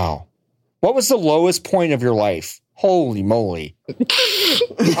 Wow. What was the lowest point of your life? Holy moly.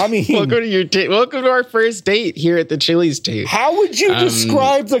 I mean, welcome to our first date here at the Chili's table. How would you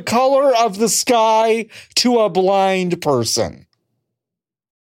describe the color of the sky to a blind person?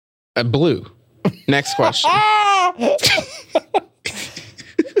 Blue. Next question.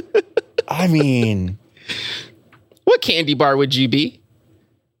 I mean, what candy bar would you be?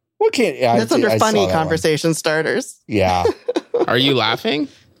 What candy? That's under funny conversation starters. Yeah. Are you laughing?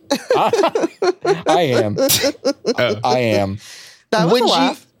 I am. I am. That was a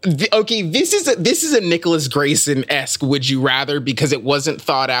laugh. Okay, this is a Nicholas Grayson-esque would you rather because it wasn't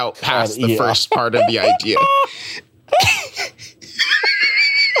thought out past the first part of the idea.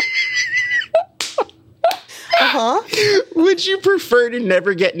 Would you prefer to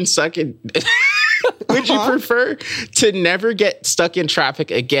never get stuck in Would you prefer to never get stuck in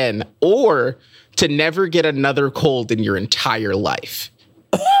traffic again or to never get another cold in your entire life?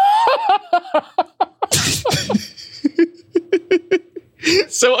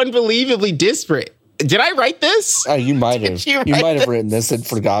 So unbelievably disparate. Did I write this? You might have. You might have written this and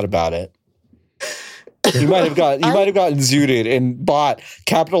forgot about it. You might have gotten zooted and bought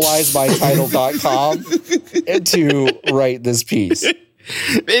capitalizemytitle.com to write this piece.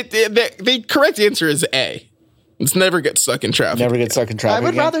 The correct answer is A. Let's never get stuck in traffic. Never get stuck in traffic. I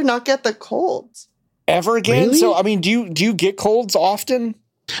would rather not get the colds. Ever again? Really? So, I mean, do you get colds often?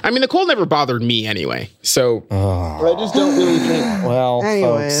 I mean, the cold never bothered me anyway. So I just don't really think. Well,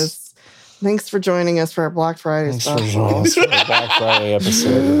 anyways. Folks, thanks for joining us for our Black Friday special. Thanks for joining us for the Black Friday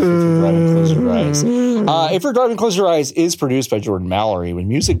episode of If You're Driving, Close Your Eyes. If You're Driving, Close Your Eyes is produced by Jordan Mallory with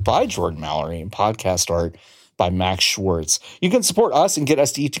music by Jordan Mallory and podcast art by Max Schwartz. You can support us and get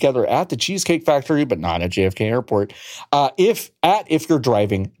us to eat together at the Cheesecake Factory, but not at JFK Airport,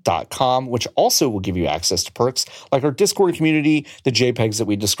 ifyou'redriving.com, which also will give you access to perks like our Discord community, the JPEGs that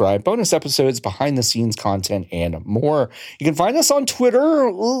we describe, bonus episodes, behind-the-scenes content, and more. You can find us on Twitter.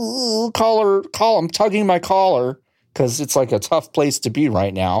 I'm tugging my collar because it's like a tough place to be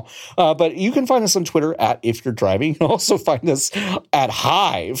right now. But you can find us on Twitter at If You're Driving. You can also find us at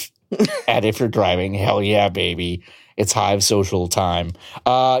Hive. At If You're Driving. Hell yeah, baby. It's Hive social time.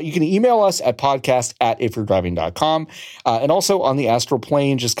 You can email us at podcast@ifyou'redriving.com. And also on the astral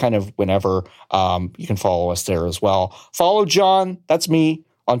plane, just kind of whenever, you can follow us there as well. Follow John, that's me,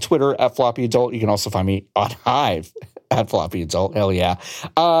 on Twitter at Floppy Adult. You can also find me on Hive at Floppy Adult. Hell yeah.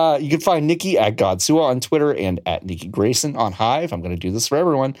 You can find Nikki at Godsua on Twitter and at Nikki Grayson on Hive. I'm going to do this for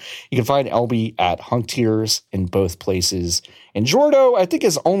everyone. You can find LB at Hunk Tears in both places. And Jordo, I think,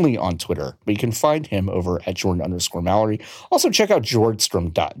 is only on Twitter, but you can find him over at Jordan_Mallory. Also, check out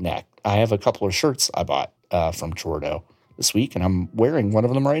Jordstrom.net. I have a couple of shirts I bought from Jordo this week, and I'm wearing one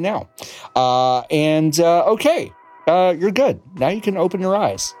of them right now. Okay, you're good. Now you can open your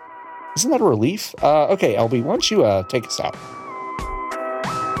eyes. Isn't that a relief? Okay, LB, why don't you take us out?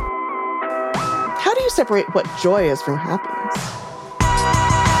 How do you separate what joy is from happiness?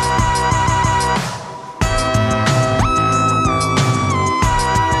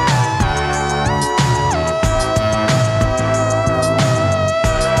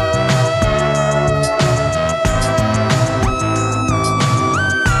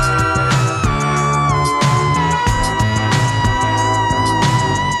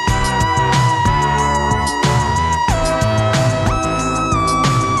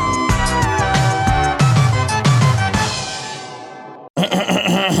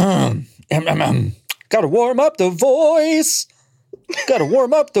 Gotta warm up the voice. Gotta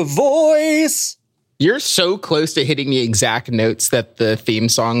warm up the voice. You're so close to hitting the exact notes that the theme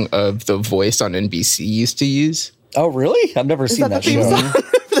song of The Voice on NBC used to use. Oh, really? I've never seen that show. Is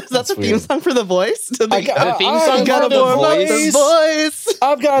that the theme song for The Voice? The theme song for The Voice.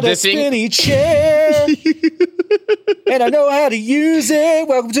 I've got a spinny chair, and I know how to use it.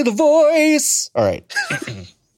 Welcome to The Voice. All right.